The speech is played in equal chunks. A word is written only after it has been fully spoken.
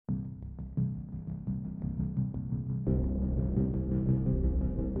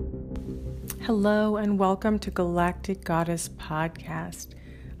Hello and welcome to Galactic Goddess Podcast.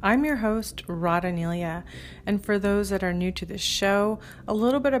 I'm your host, Radha Nelia, and for those that are new to the show, a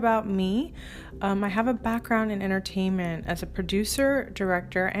little bit about me. I have a background in entertainment as a producer,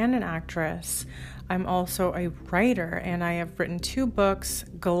 director, and an actress. I'm also a writer, and I have written 2 books.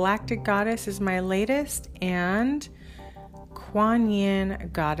 Galactic Goddess is my latest, and Kuan Yin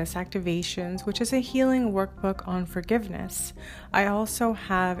Goddess Activations, which is a healing workbook on forgiveness. I also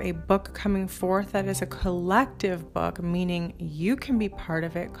have a book coming forth that is a collective book, meaning you can be part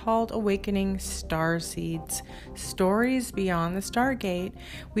of it, called Awakening Starseeds, Stories Beyond the Stargate.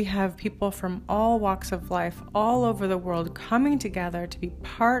 We have people from all walks of life all over the world coming together to be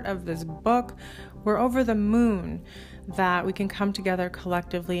part of this book. We're over the moon that we can come together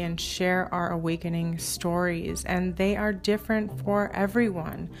collectively and share our awakening stories, and they are different for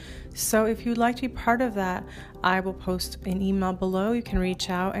everyone. So if you'd like to be part of that, I will post an email below. You can reach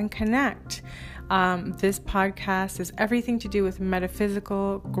out and connect. This podcast is everything to do with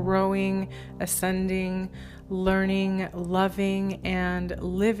metaphysical, growing, ascending, learning, loving, and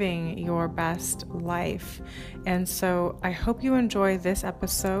living your best life. And so I hope you enjoy this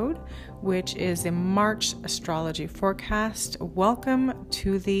episode, which is a March astrology forecast. Welcome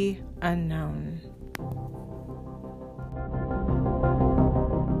to the unknown.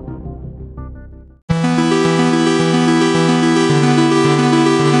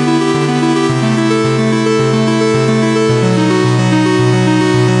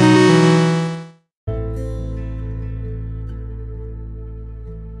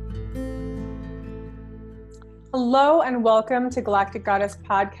 Hello and welcome to Galactic Goddess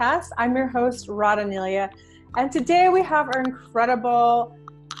Podcast. I'm your host, Radha Nelia, and today we have our incredible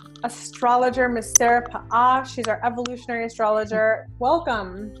astrologer, Ms. Sarah Pa'a. She's our evolutionary astrologer.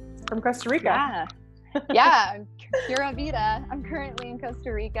 Welcome from Costa Rica. Yeah, Pura Vida. I'm currently in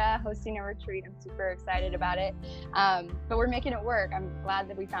Costa Rica hosting a retreat. I'm super excited about it, but we're making it work. I'm glad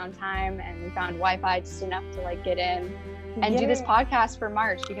that we found time and we found Wi-Fi just enough to get in and do this podcast for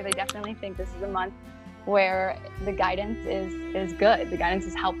March, because I definitely think this is a month where the guidance is good. The guidance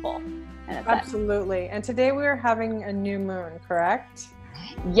is helpful. Absolutely. And today we are having a new moon, correct?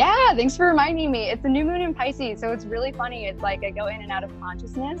 Yeah, thanks for reminding me. It's a new moon in Pisces, so it's really funny. It's like I go in and out of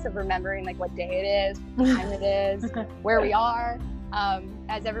consciousness of remembering what day it is, what time it is, where we are.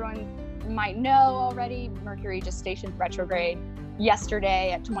 As everyone might know already, Mercury just stationed retrograde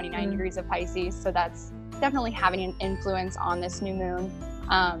yesterday at 29 degrees of Pisces, so that's definitely having an influence on this new moon.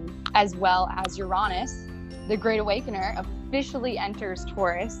 As well as Uranus, the Great Awakener, officially enters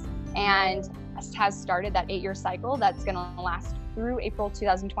Taurus and has started that 8-year cycle that's going to last through April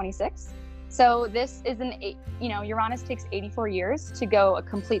 2026. So this is Uranus takes 84 years to go a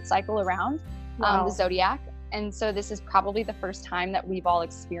complete cycle around the zodiac. And so this is probably the first time that we've all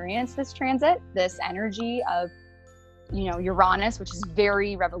experienced this transit, this energy of Uranus, which is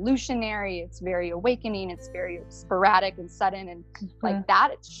very revolutionary, it's very awakening, it's very sporadic and sudden, and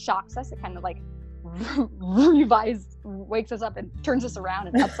that, it shocks us. It kind of wakes us up and turns us around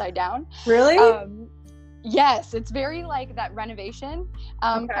and upside down. Really? Yes, it's very that renovation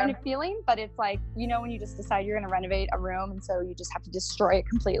kind of feeling, but it's when you just decide you're going to renovate a room, and so you just have to destroy it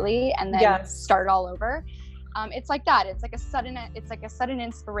completely and then start all over. It's like that. It's like a sudden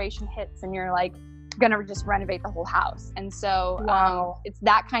inspiration hits, and you're gonna just renovate the whole house. And so it's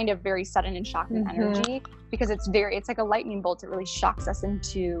that kind of very sudden and shocking energy, because it's like a lightning bolt. It really shocks us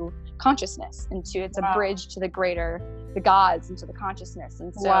into consciousness, it's a bridge to the gods, into the consciousness.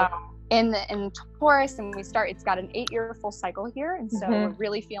 And so in Taurus, and it's got an 8-year full cycle here, and so we're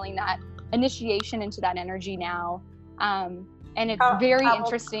really feeling that initiation into that energy now. And it's very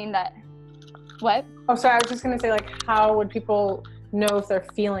interesting that what? Oh, sorry, I was just gonna say, how would people know if they're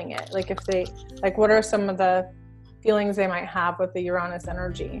feeling it? If they what are some of the feelings they might have with the Uranus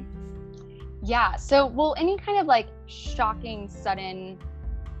energy? Yeah, so any kind of shocking, sudden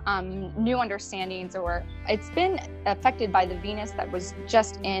new understandings, or it's been affected by the Venus that was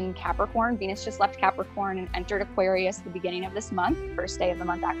just in Capricorn. Venus just left Capricorn and entered Aquarius at the beginning of this month, first day of the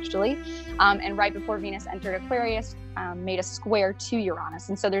month actually, and right before Venus entered Aquarius, made a square to Uranus.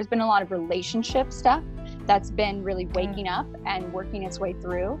 And so there's been a lot of relationship stuff that's been really waking up and working its way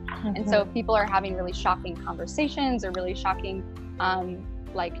through. And so people are having really shocking conversations, or really shocking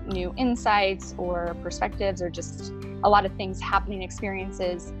new insights or perspectives, or just a lot of things happening,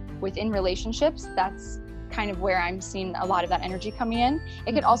 experiences within relationships. That's kind of where I'm seeing a lot of that energy coming in.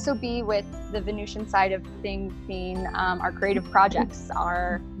 It could also be with the Venusian side of things being our creative projects,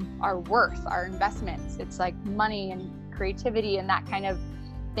 our worth, our investments. It's money and creativity and that kind of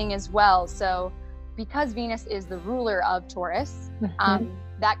thing as well. So because Venus is the ruler of Taurus,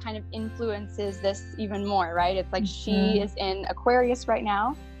 that kind of influences this even more, right? It's like she is in Aquarius right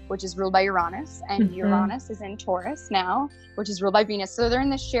now, which is ruled by Uranus, and Uranus is in Taurus now, which is ruled by Venus. So they're in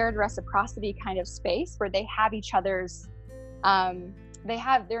this shared reciprocity kind of space where they have each other's,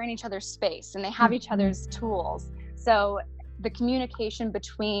 they're in each other's space, and they have each other's tools. So the communication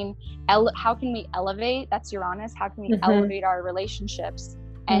between how can we elevate, that's Uranus, how can we elevate our relationships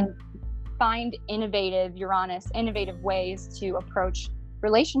and find innovative ways to approach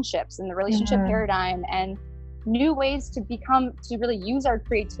relationships and the relationship paradigm, and new ways to really use our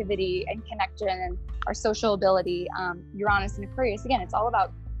creativity and connection and our social ability. Uranus and Aquarius, again, it's all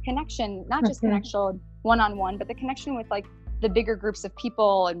about connection, not just connection one-on-one, but the connection with like the bigger groups of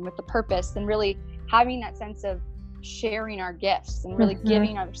people and with the purpose, and really having that sense of sharing our gifts and really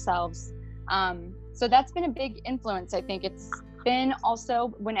giving ourselves. So that's been a big influence. I think it's been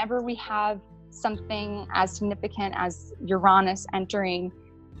also whenever we have something as significant as Uranus entering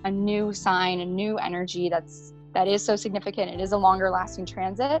a new sign, a new energy that is so significant, it is a longer lasting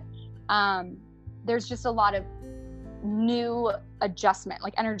transit. There's just a lot of new adjustment,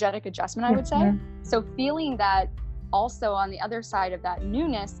 like energetic adjustment, I would say. So feeling that also on the other side of that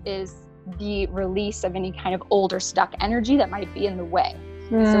newness is the release of any kind of old or stuck energy that might be in the way.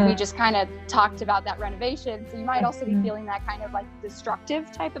 So we just kind of talked about that renovation. So you might also be feeling that kind of like destructive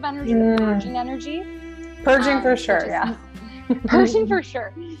type of energy, purging energy. Purging for sure, yeah. Purging for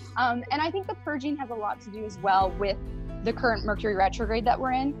sure. And I think the purging has a lot to do as well with the current Mercury retrograde that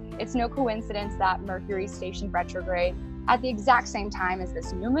we're in. It's no coincidence that Mercury stationed retrograde at the exact same time as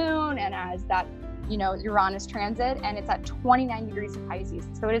this new moon and as that, Uranus transit, and it's at 29 degrees of Pisces.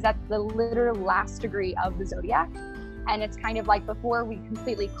 So it is at the literal last degree of the zodiac. And it's kind of like before we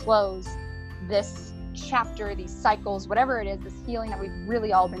completely close this chapter, these cycles, whatever it is, this healing that we've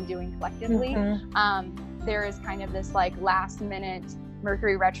really all been doing collectively, there is kind of this like last minute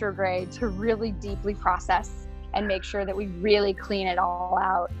Mercury retrograde to really deeply process and make sure that we really clean it all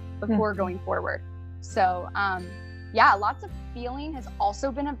out before going forward. So lots of feeling has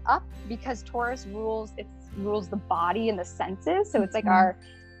also been up because Taurus rules the body and the senses. So it's like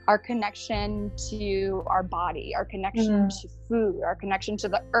our connection to our body, our connection to food, our connection to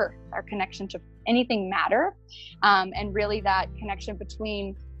the earth, our connection to anything matter, and really that connection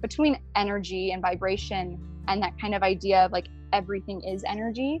between energy and vibration, and that kind of idea of like everything is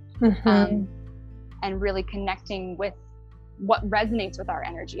energy, and really connecting with what resonates with our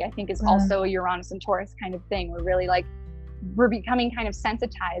energy, I think is also a Uranus and Taurus kind of thing. We're becoming kind of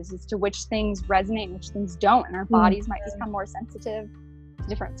sensitized as to which things resonate and which things don't, and our bodies might become more sensitive to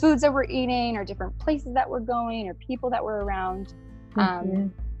different foods that we're eating or different places that we're going or people that we're around,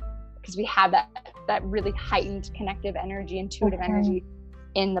 because we have that really heightened connective energy, intuitive energy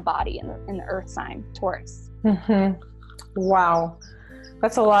in the body, in the earth sign Taurus. Wow,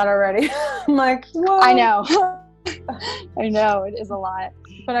 that's a lot already. I'm like, whoa. I know it is a lot.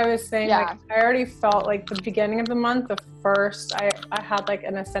 But I was saying, like, I already felt like the beginning of the month, the first, I had like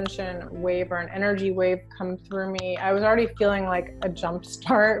an ascension wave or an energy wave come through me. I was already feeling like a jump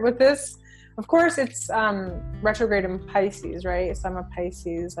start with this. Of course, it's retrograde in Pisces, right? So I'm a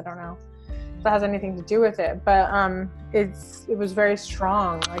Pisces. I don't know if that has anything to do with it, but it was very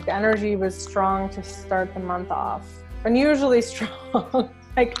strong. Like the energy was strong to start the month off. Unusually strong.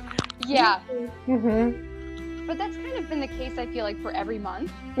 Like But that's kind of been the case, I feel like, for every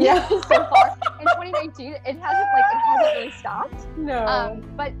month. Yeah. So far in 2019, it hasn't really stopped. No.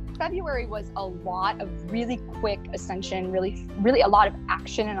 But February was a lot of really quick ascension, really, really a lot of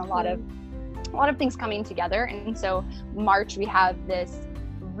action, and a lot of things coming together. And so March, we have this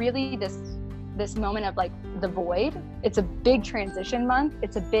moment of like the void. It's a big transition month.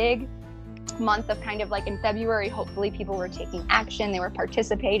 It's a big month of kind of like in February, hopefully people were taking action, they were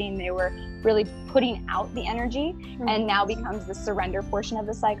participating, they were really putting out the energy, and now becomes the surrender portion of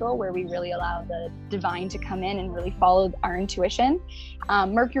the cycle where we really allow the divine to come in and really follow our intuition.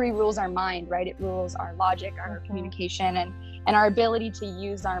 Mercury rules our mind, right? It rules our logic, our communication, and our ability to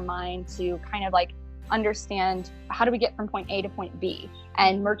use our mind to kind of like understand how do we get from point A to point B,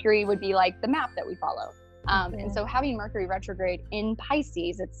 and Mercury would be like the map that we follow. And so having Mercury retrograde in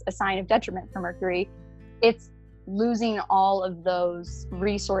Pisces, it's a sign of detriment for Mercury. It's losing all of those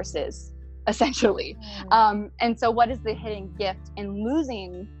resources, essentially. And so what is the hidden gift in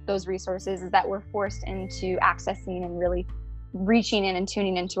losing those resources is that we're forced into accessing and really reaching in and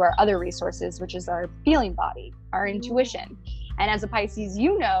tuning into our other resources, which is our feeling body, our intuition. And as a Pisces,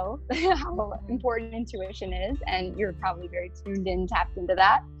 you know how important intuition is, and you're probably very tuned in, tapped into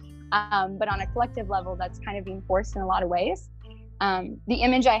that. But on a collective level, that's kind of being forced in a lot of ways. The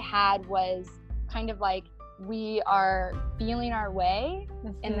image I had was kind of like we are feeling our way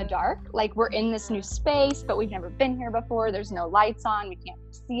in the dark. Like we're in this new space, but we've never been here before. There's no lights on. We can't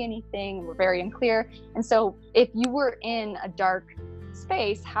see anything. We're very unclear. And so if you were in a dark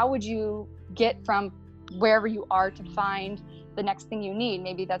space, how would you get from wherever you are to find the next thing you need?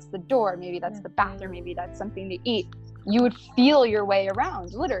 Maybe that's the door. Maybe that's the bathroom. Maybe that's something to eat. You would feel your way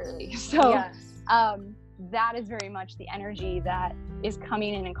around, literally. So Yes. That is very much the energy that is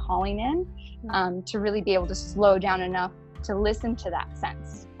coming in and calling in, to really be able to slow down enough to listen to that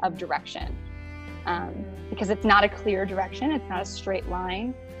sense of direction, because it's not a clear direction. It's not a straight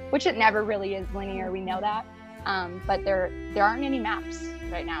line, which it never really is linear. We know that, but there aren't any maps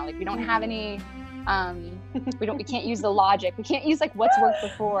right now. Like we don't have any. We can't use the logic. We can't use like what's worked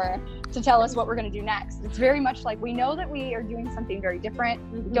before to tell us what we're going to do next. It's very much like we know that we are doing something very different.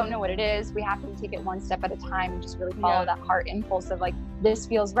 We don't know what it is. We have to take it one step at a time and just really follow that heart impulse of like, this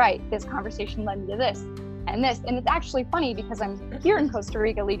feels right. This conversation led me to this and this. And it's actually funny because I'm here in Costa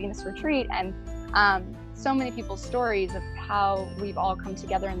Rica leading this retreat, and so many people's stories of how we've all come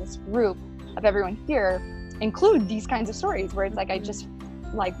together in this group of everyone here include these kinds of stories where it's like, I just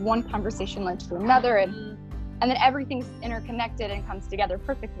like one to another, and then everything's interconnected and comes together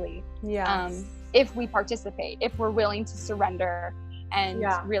perfectly. If we participate, if we're willing to surrender and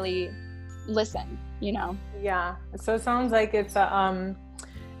really listen, Yeah. So it sounds like it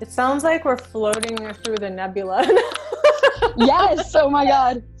sounds like we're floating through the nebula. Yes. Oh my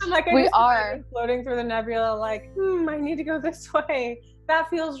God. I'm like, we are floating through the nebula. Like, I need to go this way. That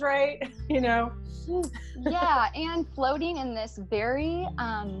feels right. Yeah, and floating in this very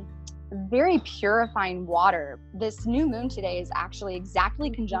very purifying water. This new moon today is actually exactly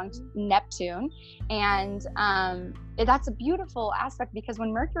conjunct Neptune, and that's a beautiful aspect because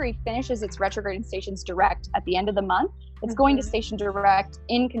when Mercury finishes its retrograde stations direct at the end of the month, it's going to station direct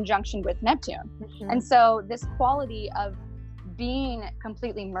in conjunction with Neptune. And so this quality of being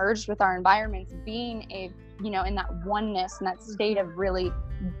completely merged with our environments, being in that oneness and that state of really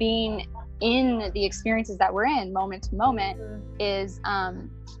being in the experiences that we're in moment to moment is the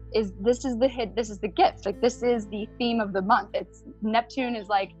gift. Like this is the theme of the month. It's Neptune is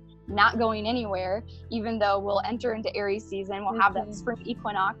like not going anywhere, even though we'll enter into Aries season. We'll have that spring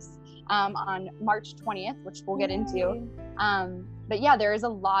equinox on March 20th, which we'll get into. But yeah, there is a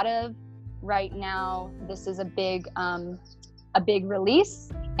lot of right now. This is a big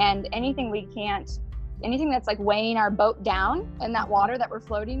release, and anything that's like weighing our boat down in that water that we're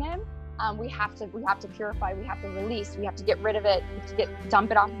floating in, we have to purify, we have to release, we have to get rid of it,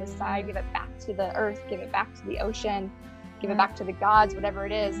 dump it off the side, give it back to the earth, give it back to the ocean, give it back to the gods, whatever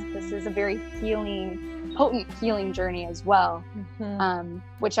it is. This is a very potent healing journey as well,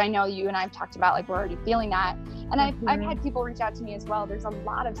 which I know you and I've talked about, like we're already feeling that. And I've had people reach out to me as well. There's a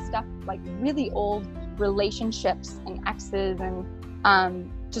lot of stuff, like really old relationships and exes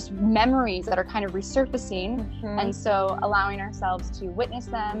and just memories that are kind of resurfacing. And so allowing ourselves to witness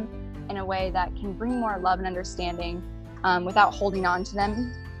them in a way that can bring more love and understanding without holding on to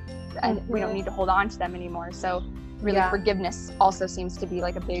them. And we don't need to hold on to them anymore. So really forgiveness also seems to be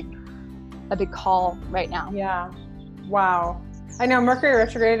like a big call right now. Yeah. Wow. I know Mercury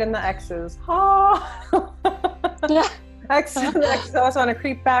retrograde and the X's. Oh. X's always want to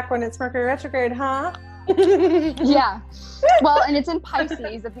creep back when it's Mercury retrograde, huh? Yeah. Well, and it's in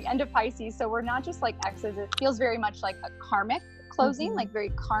Pisces, at the end of Pisces. So we're not just like exes. It feels very much like a karmic closing, like very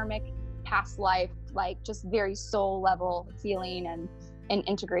karmic past life, like just very soul level healing and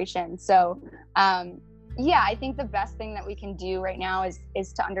integration. So, yeah, I think the best thing that we can do right now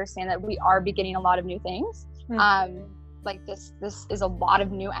is to understand that we are beginning a lot of new things. Like this is a lot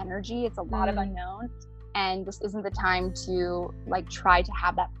of new energy. It's a lot of unknown, and this isn't the time to like try to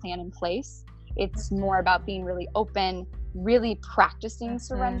have that plan in place. It's more about being really open, really practicing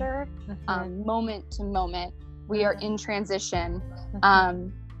surrender, moment to moment. We are in transition,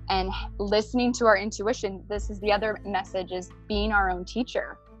 and listening to our intuition. This is the other message, is being our own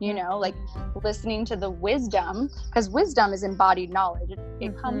teacher, like listening to the wisdom, because wisdom is embodied knowledge.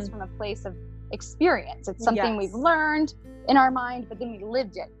 It comes from a place of experience. It's something we've learned in our mind, but then we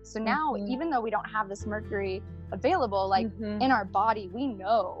lived it. So now, even though we don't have this Mercury available, like in our body, we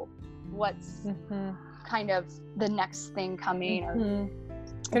know what's kind of the next thing coming, or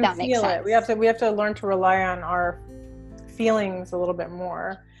if that makes sense. We have to learn to rely on our feelings a little bit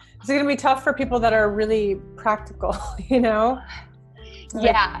more. It's going to be tough for people that are really practical, Yeah,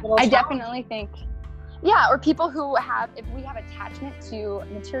 I definitely think. Yeah, or people who if we have attachment to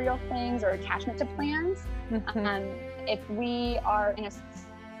material things or attachment to plans, if we are in a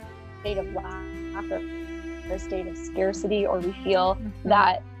state of lack or a state of scarcity, or we feel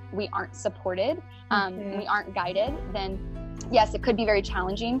that we aren't supported, we aren't guided, then yes, it could be very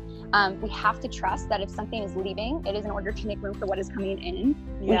challenging. We have to trust that if something is leaving, it is in order to make room for what is coming in.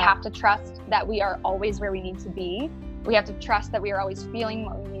 We have to trust that we are always where we need to be. We have to trust that we are always feeling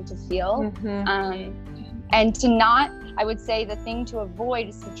what we need to feel. And to not, I would say the thing to avoid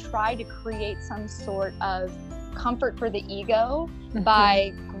is to try to create some sort of comfort for the ego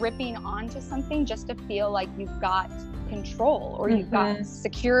by gripping onto something just to feel like you've got control or you've got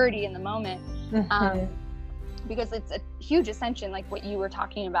security in the moment. Because it's a huge ascension, like what you were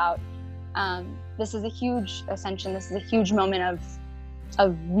talking about. This is a huge ascension. This is a huge moment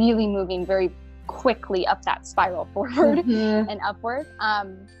of really moving very quickly up that spiral forward and upward.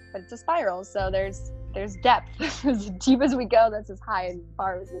 But it's a spiral, so there's depth. As deep as we go, that's as high and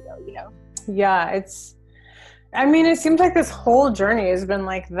far as we go, you know? Yeah, it seems like this whole journey has been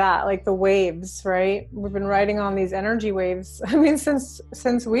like that, like the waves, right? We've been riding on these energy waves. I mean, since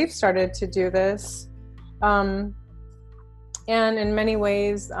we've started to do this. And in many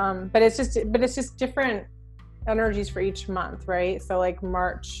ways, but it's just different energies for each month, right? So like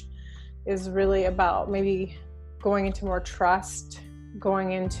March is really about maybe going into more trust,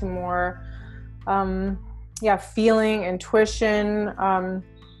 going into more, feeling, intuition.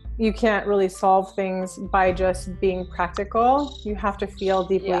 You can't really solve things by just being practical. You have to feel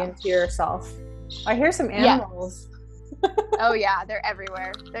deeply into yourself. I hear some animals. Oh yeah, they're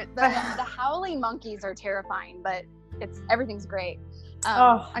everywhere. The howling monkeys are terrifying, but everything's great.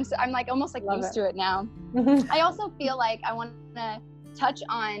 I'm like almost like used to it now. I also feel like I want to touch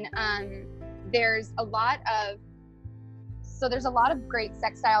on there's a lot of great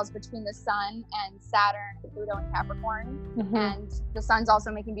sextiles between the sun and Saturn, Pluto and Capricorn, and the sun's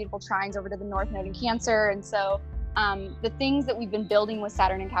also making beautiful trines over to the North Node in Cancer. And so the things that we've been building with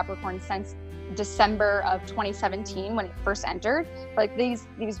Saturn and Capricorn since December of 2017 when it first entered, like these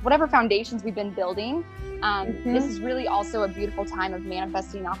whatever foundations we've been building, this is really also a beautiful time of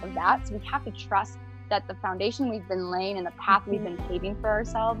manifesting off of that. So we have to trust that the foundation we've been laying and the path we've been paving for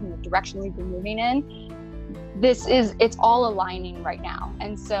ourselves and the direction we've been moving in, it's all aligning right now.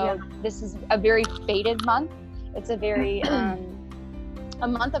 And so this is a very fated month. It's a very a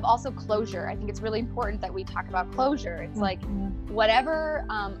month of also closure. I think it's really important that we talk about closure. It's like whatever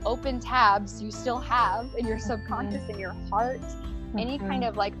open tabs you still have in your subconscious, in your heart, any kind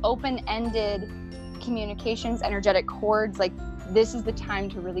of like open-ended communications, energetic cords, like this is the time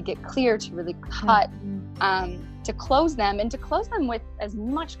to really get clear, to really cut, to close them, and to close them with as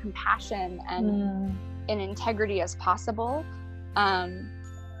much compassion and integrity as possible,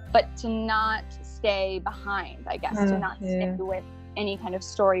 but to not stay behind, I guess, to not stay with any kind of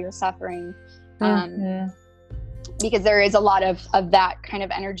story or suffering, because there is a lot of that kind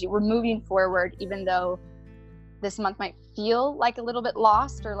of energy. We're moving forward, even though this month might feel like a little bit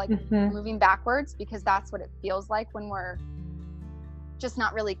lost or like moving backwards, because that's what it feels like when we're just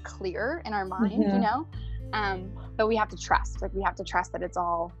not really clear in our mind, you know? But we have to trust, that it's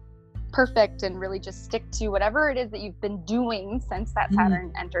all perfect and really just stick to whatever it is that you've been doing since that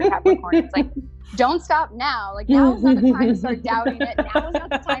Saturn entered Capricorn. It's like, don't stop now. Like now is not the time to start doubting it. Now is not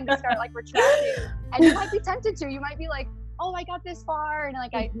the time to start like retracting. And you might be tempted to. You might be like, oh, I got this far and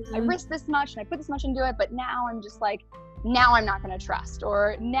like I risked this much and I put this much into it, but now I'm just like, now I'm not going to trust,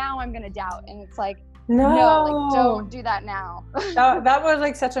 or now I'm going to doubt. And it's like, no, like don't do that now. that was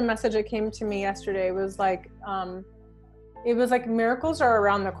like such a message that came to me yesterday. It was like miracles are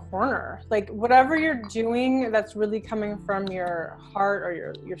around the corner. Like whatever you're doing that's really coming from your heart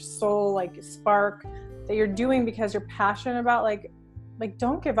or your soul, like spark that you're doing because you're passionate about, like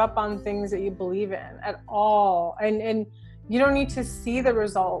don't give up on things that you believe in at all. And you don't need to see the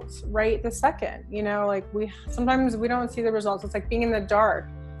results right the second, you know, like sometimes we don't see the results. It's like being in the dark.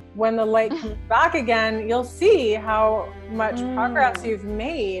 When the light comes back again, you'll see how much progress you've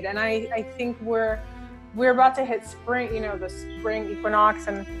made. And I think we're about to hit spring, you know, the spring equinox,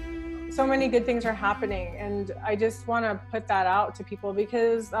 and so many good things are happening. And I just want to put that out to people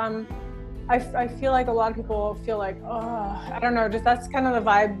because I feel like a lot of people feel like, oh, I don't know, just that's kind of the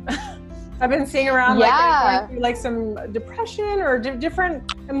vibe I've been seeing around, like going through like some depression or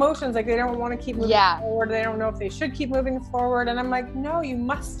different emotions, like they don't want to keep moving forward. They don't know if they should keep moving forward. And I'm like, no, you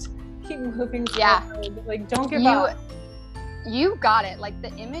must keep moving forward. Like, don't give up. You got it. Like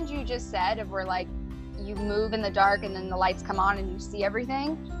the image you just said of where like you move in the dark and then the lights come on and you see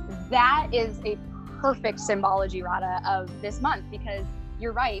everything, that is a perfect symbology, Radha, of this month, because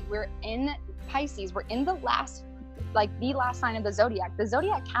you're right. We're in Pisces. We're in the last sign of the zodiac. The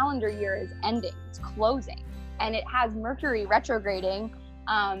zodiac calendar year is ending. It's closing. And it has Mercury retrograding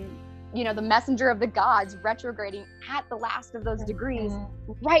the messenger of the gods retrograding at the last of those degrees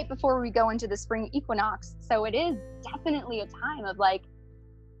right before we go into the spring equinox. So it is definitely a time of like,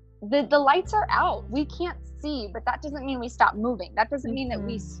 the lights are out. We can't see, but that doesn't mean we stop moving. That doesn't mean that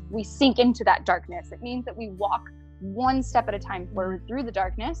we sink into that darkness. It means that we walk one step at a time forward through the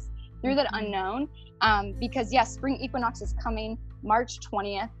darkness, through that unknown. Because yes, spring equinox is coming March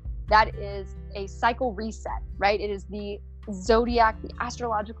 20th. That is a cycle reset, right? It is the zodiac, the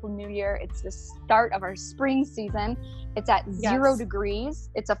astrological new year. It's the start of our spring season. It's at 0 degrees.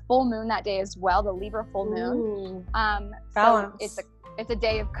 It's a full moon that day as well, the Libra full moon. So it's a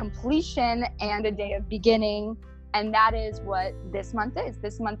day of completion and a day of beginning, and that is what this month is.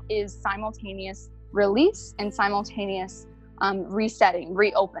 This month is simultaneous release and simultaneous resetting,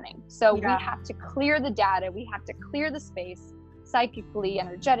 reopening. So we have to clear the data, we have to clear the space, psychically,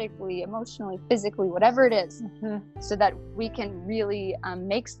 energetically, emotionally, physically, whatever it is, so that we can really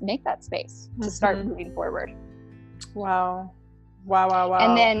make that space to start moving forward. Wow.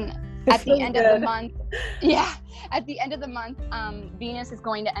 And then at the end of the month, Venus is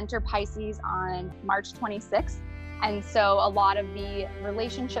going to enter Pisces on March 26th. And so a lot of the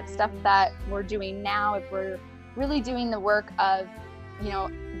relationship stuff that we're doing now, if we're really doing the work of,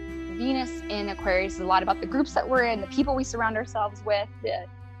 Venus in Aquarius is a lot about the groups that we're in, the people we surround ourselves with, the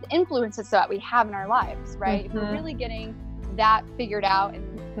influences that we have in our lives, right? If we're really getting that figured out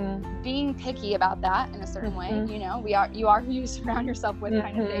and being picky about that in a certain way, you are who you surround yourself with,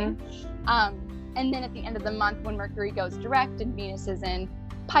 kind of thing. And then at the end of the month, when Mercury goes direct and Venus is in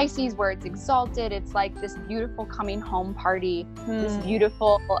Pisces, where it's exalted, it's like this beautiful coming home party, this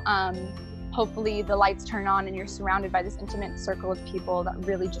beautiful, hopefully the lights turn on and you're surrounded by this intimate circle of people that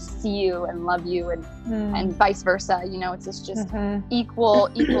really just see you and love you, and vice versa. It's this just equal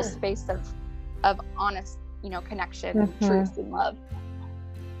space of honest, connection, and truth and love.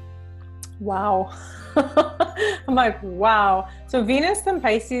 Wow. I'm like, wow. So Venus and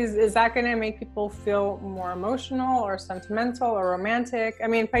Pisces, is that going to make people feel more emotional or sentimental or romantic? I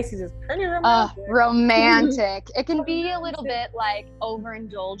mean, Pisces is pretty romantic. Romantic. It can be a little bit like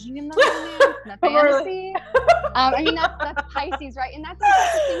overindulging in the romance and the fantasy. That's Pisces, right? And that's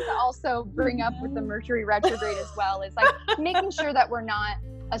the thing to also bring up with the Mercury retrograde as well, is like making sure that we're not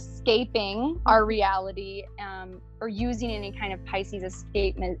escaping our reality, or using any kind of Pisces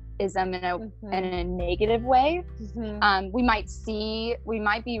escapism in a negative way. We might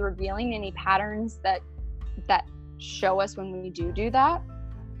be revealing any patterns that show us when we do that.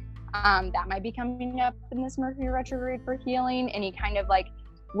 That might be coming up in this Mercury retrograde for healing. Any kind of like,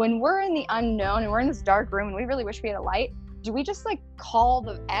 when we're in the unknown and we're in this dark room and we really wish we had a light, do we just like call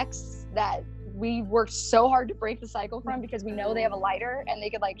the ex that we worked so hard to break the cycle from because we know they have a lighter and they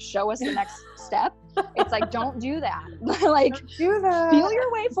could like show us the next step? It's like, don't do that. Like, do that. Feel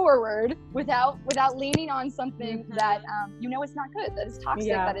your way forward without leaning on something that it's not good, that is toxic,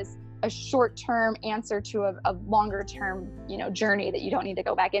 that is a short-term answer to a longer-term journey that you don't need to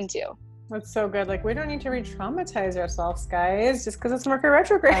go back into. That's so good. Like, we don't need to re-traumatize ourselves, guys, just because it's Mercury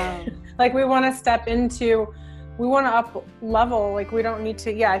retrograde. Like, we want to step into, we want to up level. Like, we don't need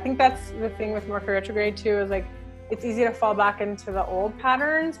to, I think that's the thing with Mercury retrograde too, is like, it's easy to fall back into the old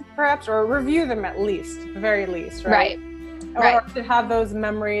patterns perhaps, or review them at the very least, right? Or to have those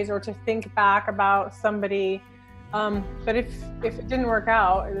memories, or to think back about somebody. But if it didn't work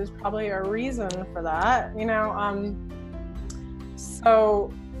out, there's probably a reason for that,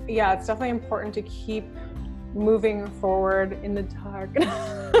 so it's definitely important to keep moving forward in the dark.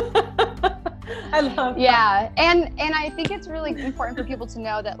 I love that. And I think it's really important for people to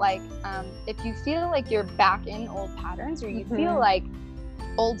know that, like, if you feel like you're back in old patterns, or you feel like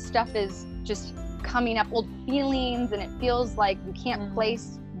old stuff is just coming up, old feelings, and it feels like you can't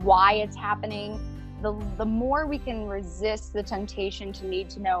place why it's happening, the more we can resist the temptation to need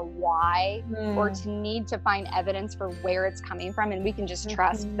to know why, or to need to find evidence for where it's coming from, and we can just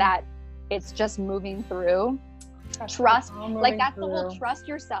trust that it's just moving through. Trust, like that's the whole trust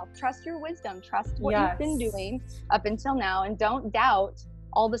yourself, trust your wisdom, trust what you've been doing up until now, and don't doubt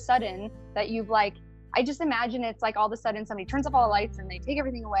all of a sudden that you've like, I just imagine it's like all of a sudden somebody turns off all the lights and they take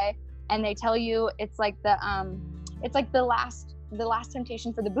everything away and they tell you it's like the last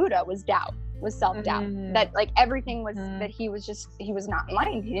temptation for the Buddha was doubt, was self-doubt, that like everything was that he was not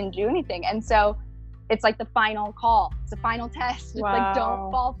enlightened, he didn't do anything. And so it's like the final call, it's a final test. It's like,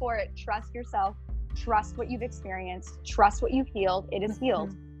 don't fall for it, trust yourself, trust what you've experienced, trust what you've healed, it is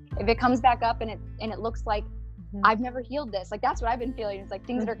healed. If it comes back up and it looks like I've never healed this, like that's what I've been feeling. It's like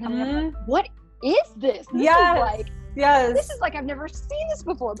things that are coming up, like, what is this? This is like Yes. This is like, I've never seen this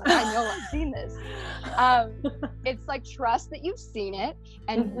before, but I know I've seen this. It's like, trust that you've seen it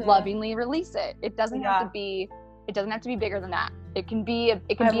and lovingly release it. It doesn't have to be bigger than that. It can be a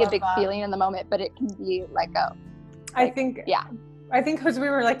big feeling in the moment, but it can be let go. I think because we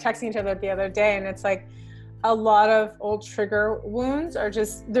were like texting each other the other day, and it's like a lot of old trigger wounds they're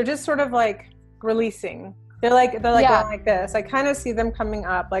just sort of like releasing. They're like going like this. I kind of see them coming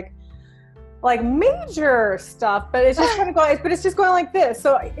up like major stuff, but it's just kind of going, but it's just going like this.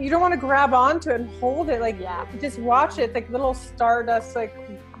 So you don't want to grab onto it and hold it. Like, just watch it. It's like little stardust, like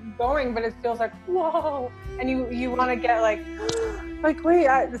going, but it feels like, whoa. And you want to get like wait,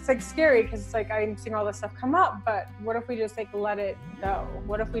 it's like scary because it's like, I'm seeing all this stuff come up, but what if we just like let it go?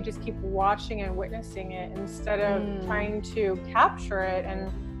 What if we just keep watching and witnessing it instead of trying to capture it?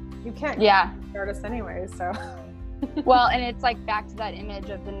 And you can't artist anyway, so. Well, and it's like back to that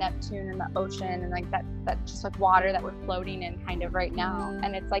image of the Neptune and the ocean and like that just like water that we're floating in kind of right now.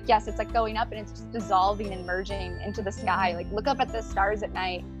 And it's like, yes, it's like going up and it's just dissolving and merging into the sky. Like, look up at the stars at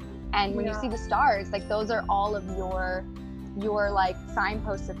night, and when you see the stars, like, those are all of your like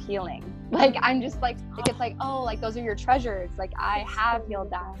signposts of healing. Like, I'm just like, it's like, oh, like, those are your treasures. Like, I have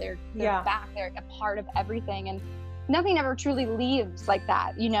healed that. They're back. They're a part of everything, and nothing ever truly leaves like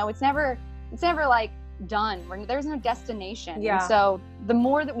that. You know, it's never like done. There's no destination. And so the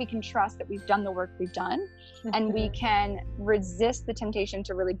more that we can trust that we've done the work we've done, and we can resist the temptation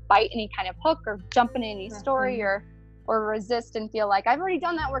to really bite any kind of hook or jump in any story or resist and feel like, I've already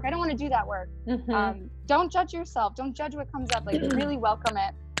done that work, I don't want to do that work. Don't judge yourself. Don't judge what comes up. Like, really welcome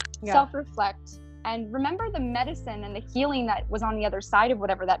it. Self-reflect, and remember the medicine and the healing that was on the other side of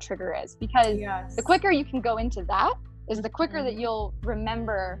whatever that trigger is, because the quicker you can go into that is the quicker that you'll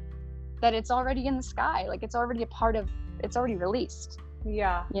remember that it's already in the sky. Like, it's already it's already released.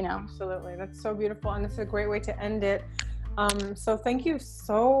 Yeah, you know. Absolutely. That's so beautiful. And it's a great way to end it. So thank you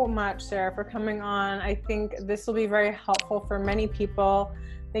so much, Sarah, for coming on. I think this will be very helpful for many people.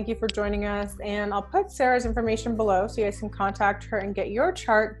 Thank you for joining us. And I'll put Sarah's information below so you guys can contact her and get your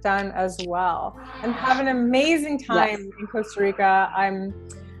chart done as well. And have an amazing time in Costa Rica.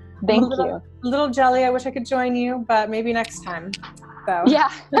 Thank you. A little jelly. I wish I could join you, but maybe next time. So. Yeah,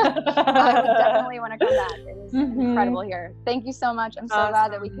 I would definitely want to come back. It is incredible here. Thank you so much. I'm so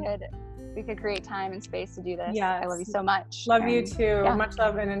glad that we could create time and space to do this. I love you so much. Love you too. Much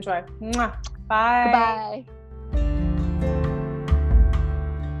love and enjoy. Mwah. Bye. Goodbye.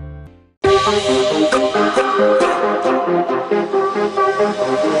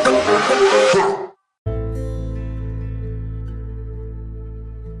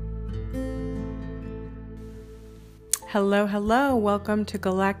 Hello. Welcome to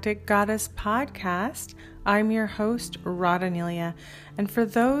Galactic Goddess Podcast. I'm your host, Radha Nelia. And for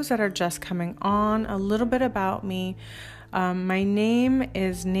those that are just coming on, a little bit about me. My name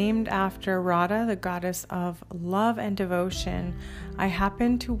is named after Radha, the goddess of love and devotion. I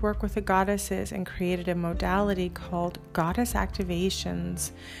happen to work with the goddesses and created a modality called Goddess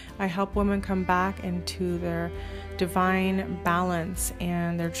Activations. I help women come back into their divine balance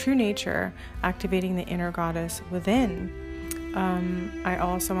and their true nature, activating the inner goddess within. I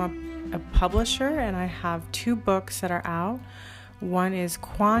also am a publisher, and I have 2 books that are out. One is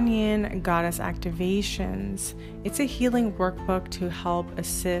Kuan Yin Goddess Activations. It's a healing workbook to help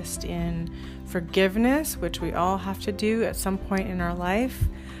assist in forgiveness, which we all have to do at some point in our life.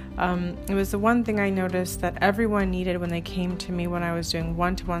 It was the one thing I noticed that everyone needed when they came to me when I was doing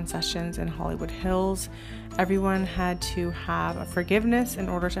one-to-one sessions in Hollywood Hills. Everyone had to have a forgiveness in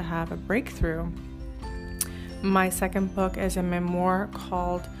order to have a breakthrough. My second book is a memoir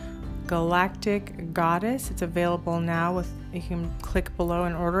called Galactic Goddess. It's available now. You can click below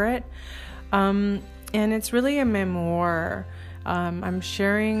and order it. And it's really a memoir. I'm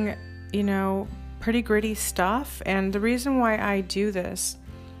sharing, pretty gritty stuff. And the reason why I do this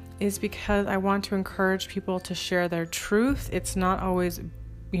is because I want to encourage people to share their truth. It's not always,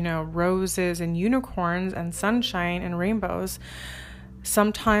 roses and unicorns and sunshine and rainbows.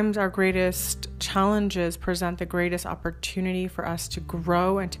 Sometimes our greatest challenges present the greatest opportunity for us to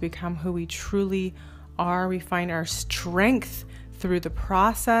grow and to become who we truly are. We find our strength through the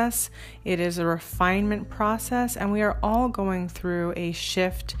process. It is a refinement process, and we are all going through a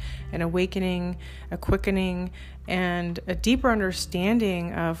shift, an awakening, a quickening, and a deeper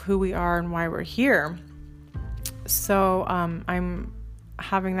understanding of who we are and why we're here. So I'm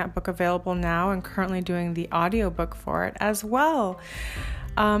having that book available now and currently doing the audiobook for it as well.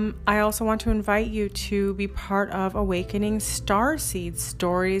 I also want to invite you to be part of Awakening Starseeds,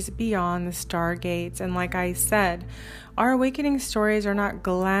 Stories Beyond the Stargates. And like I said, our awakening stories are not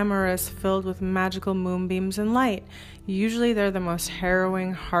glamorous, filled with magical moonbeams and light. Usually they're the most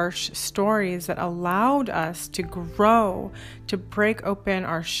harrowing, harsh stories that allowed us to grow, to break open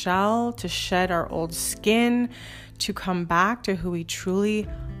our shell, to shed our old skin, to come back to who we truly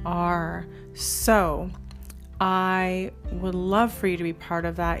are. So I would love for you to be part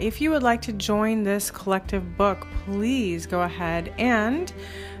of that. If you would like to join this collective book, please go ahead and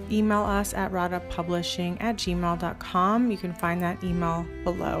email us at radapublishing@gmail.com. You can find that email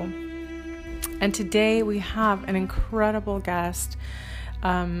below. And today we have an incredible guest.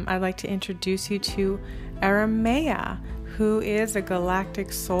 I'd like to introduce you to Aramea, who is a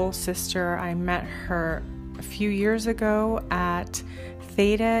galactic soul sister. I met her a few years ago at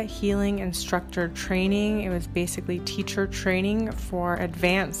Theta Healing Instructor Training. It was basically teacher training for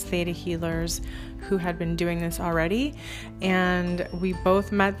advanced Theta healers who had been doing this already. And we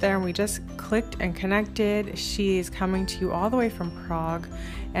both met there and we just clicked and connected. She is coming to you all the way from Prague,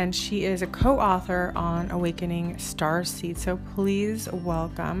 and she is a co-author on Awakening Starseeds. So please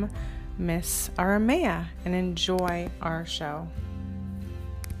welcome Miss Aramea and enjoy our show.